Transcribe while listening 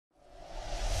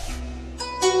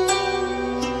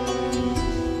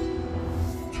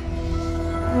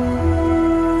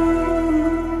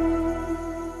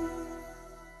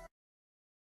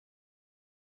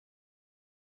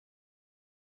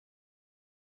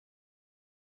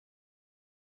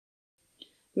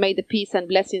May the peace and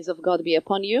blessings of God be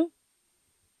upon you.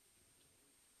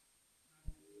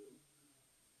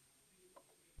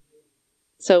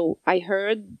 So I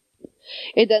heard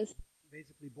it then.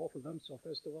 Basically both of them. So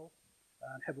first of all,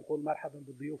 نحب نقول مرحبا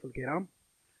بالضيوف الكرام.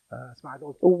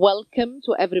 Welcome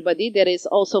to everybody. There is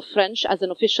also French as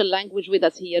an official language with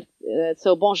us here.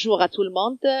 So bonjour à tout le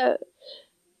monde.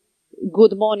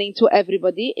 Good morning to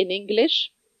everybody in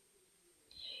English.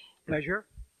 Pleasure.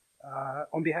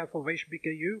 On behalf of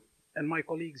HBKU and my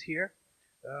colleagues here,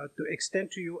 to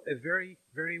extend to you a very,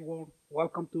 very warm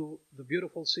welcome to the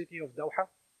beautiful city of Doha,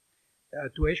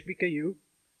 to HBKU,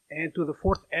 and to the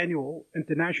 4th Annual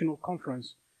International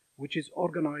Conference, which is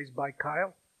organized by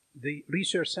CILE, the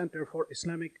Research Center for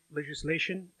Islamic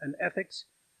Legislation and Ethics,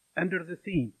 under the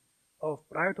theme of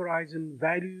prioritizing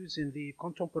values in the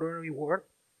contemporary world,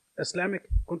 Islamic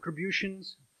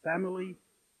contributions, family,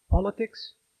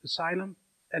 politics, asylum,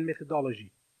 and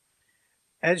methodology.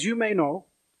 As you may know,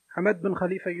 Hamad bin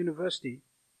Khalifa University,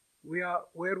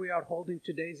 where we are holding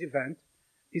today's event,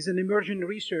 is an emerging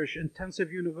research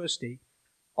intensive university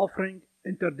offering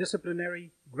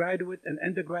interdisciplinary graduate and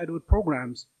undergraduate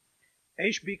programs.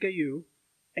 HBKU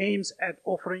aims at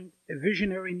offering a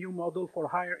visionary new model for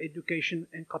higher education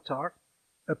in Qatar,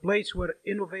 a place where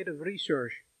innovative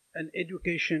research and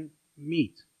education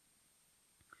meet.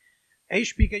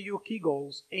 HBKU key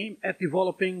goals aim at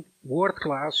developing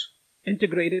world-class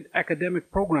integrated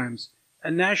academic programs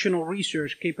and national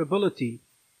research capability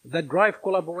that drive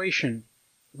collaboration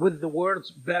with the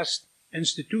world's best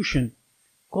institution,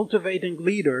 cultivating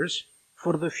leaders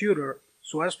for the future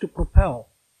so as to propel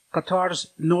Qatar's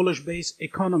knowledge-based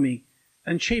economy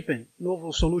and shaping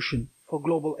novel solutions for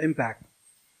global impact.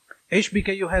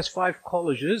 HBKU has 5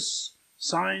 colleges: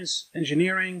 science,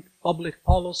 engineering, public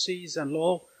policies and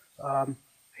law,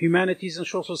 humanities and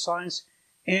social science,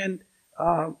 and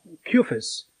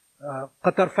QFIS,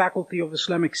 Qatar Faculty of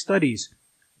Islamic Studies,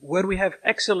 where we have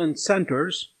excellent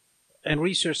centers and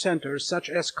research centers such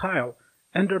as CILE,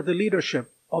 under the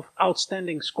leadership of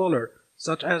outstanding scholars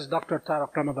such as Dr.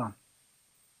 Tariq Ramadan.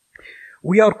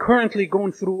 We are currently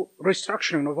going through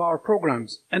restructuring of our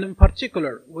programs, and in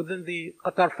particular within the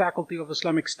Qatar Faculty of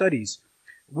Islamic Studies,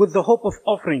 with the hope of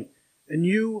offering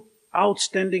new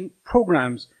outstanding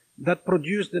programs that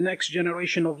produce the next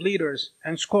generation of leaders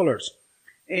and scholars.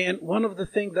 And one of the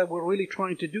things that we're really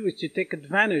trying to do is to take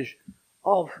advantage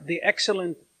of the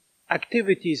excellent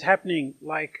activities happening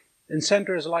like in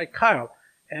centers like CILE.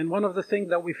 And one of the things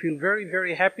that we feel very,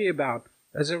 very happy about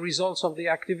as a result of the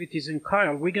activities in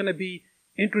CILE, we're going to be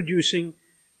introducing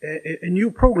new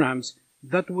programs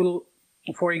that will,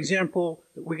 for example,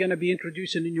 we're going to be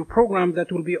introducing a new program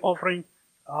that will be offering,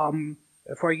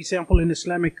 for example, in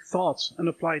Islamic thoughts and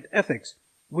applied ethics,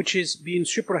 which is being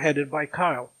spearheaded by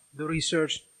CILE, the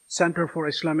Research Center for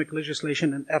Islamic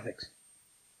Legislation and Ethics.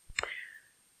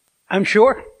 I'm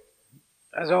sure,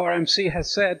 as our MC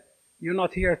has said, you're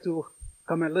not here to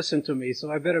come and listen to me, so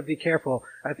I better be careful.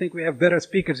 I think we have better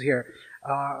speakers here.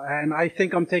 And I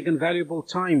think I'm taking valuable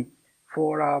time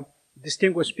for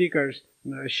distinguished speakers,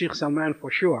 Sheikh Salman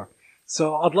for sure.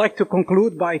 So I'd like to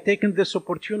conclude by taking this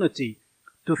opportunity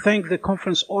to thank the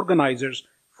conference organizers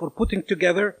for putting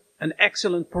together an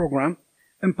excellent program.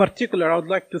 In particular, I'd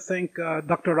like to thank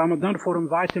Dr. Ramadan for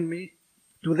inviting me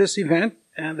to this event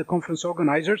and the conference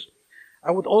organizers.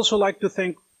 I would also like to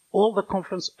thank all the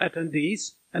conference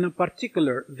attendees, and in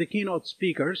particular the keynote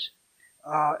speakers,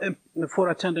 for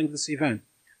attending this event.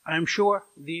 I am sure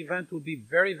the event will be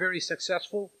very, very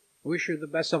successful. Wish you the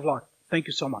best of luck. Thank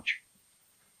you so much.